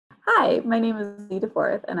Hi, my name is Lee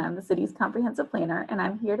DeForth, and I'm the city's comprehensive planner, and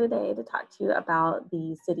I'm here today to talk to you about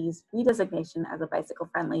the city's redesignation as a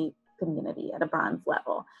bicycle-friendly community at a bronze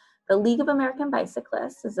level. The League of American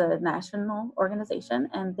Bicyclists is a national organization,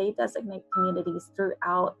 and they designate communities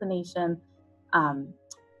throughout the nation um,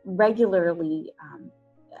 regularly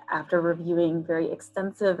after reviewing very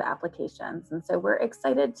extensive applications. And so we're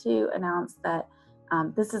excited to announce that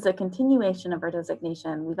this is a continuation of our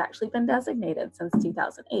designation. We've actually been designated since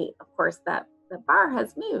 2008. Of course, the bar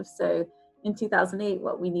has moved. So in 2008,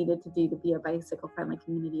 what we needed to do to be a bicycle-friendly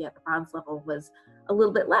community at the bronze level was a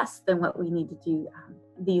little bit less than what we need to do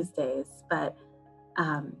these days. But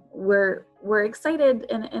we're excited,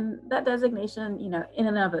 and that designation, in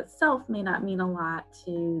and of itself, may not mean a lot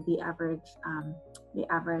to the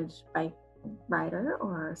average bike rider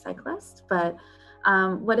or cyclist, but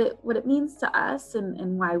what it means to us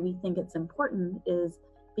and why we think it's important is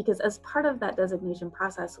because as part of that designation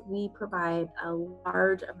process, we provide a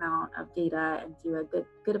large amount of data and do a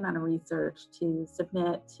good amount of research to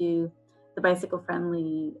submit to the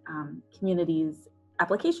bicycle-friendly communities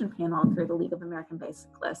application panel through the League of American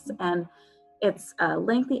Bicyclists. And it's a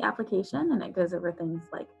lengthy application, and it goes over things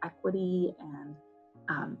like equity and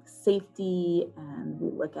safety, and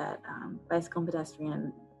we look at bicycle and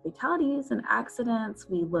pedestrian fatalities and accidents.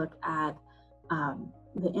 We look at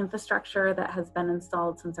the infrastructure that has been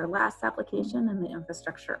installed since our last application and the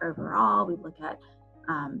infrastructure overall. We look at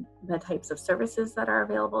the types of services that are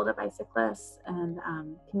available to bicyclists and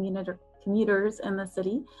commuters in the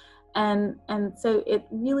city. And so it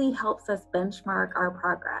really helps us benchmark our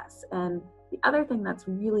progress. And the other thing that's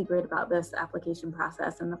really great about this application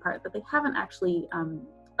process, and the part that they haven't actually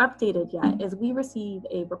updated yet, is we receive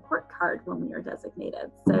a report card when we are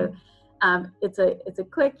designated. So it's a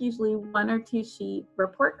quick, usually 1 or 2 sheet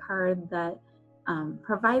report card that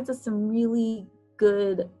provides us some really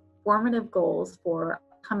good formative goals for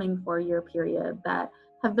coming 4-year period that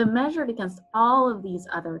have been measured against all of these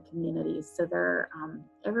other communities. So there are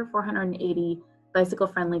over 480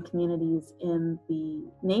 bicycle-friendly communities in the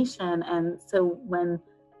nation. And so when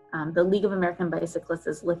the League of American Bicyclists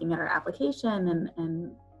is looking at our application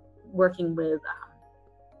and working with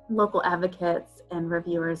local advocates and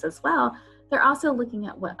reviewers as well, they're also looking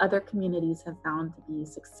at what other communities have found to be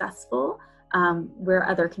successful, where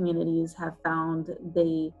other communities have found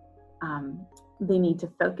they need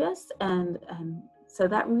to focus. And so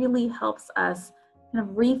that really helps us kind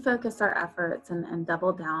of refocus our efforts and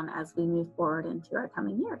double down as we move forward into our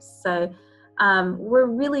coming years. So we're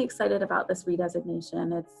really excited about this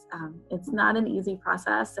redesignation. It's not an easy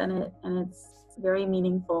process, and it's very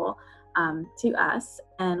meaningful to us.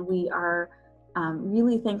 And we are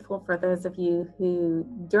really thankful for those of you who,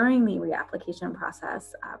 during the reapplication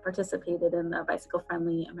process, participated in the Bicycle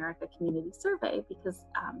Friendly America Community Survey, because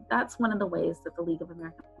that's one of the ways that the League of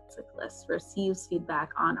American Bicyclists receives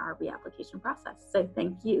feedback on our reapplication process. So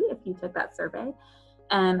thank you if you took that survey,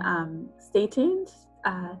 and stay tuned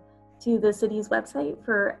to the city's website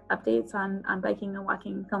for updates on biking and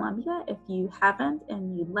walking in Columbia. If you haven't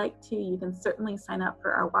and you'd like to, you can certainly sign up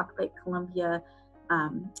for our Walk Bike Columbia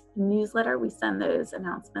newsletter. We send those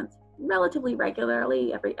announcements relatively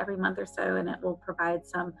regularly, every month or so, and it will provide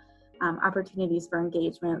some opportunities for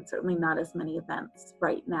engagement. Certainly not as many events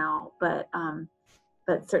right now, but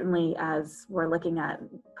certainly as we're looking at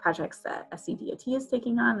projects that SCDOT is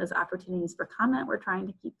taking on, there's opportunities for comment. We're trying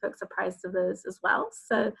to keep folks apprised of those as well.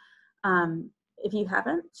 So if you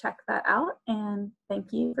haven't, check that out, and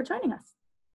thank you for joining us.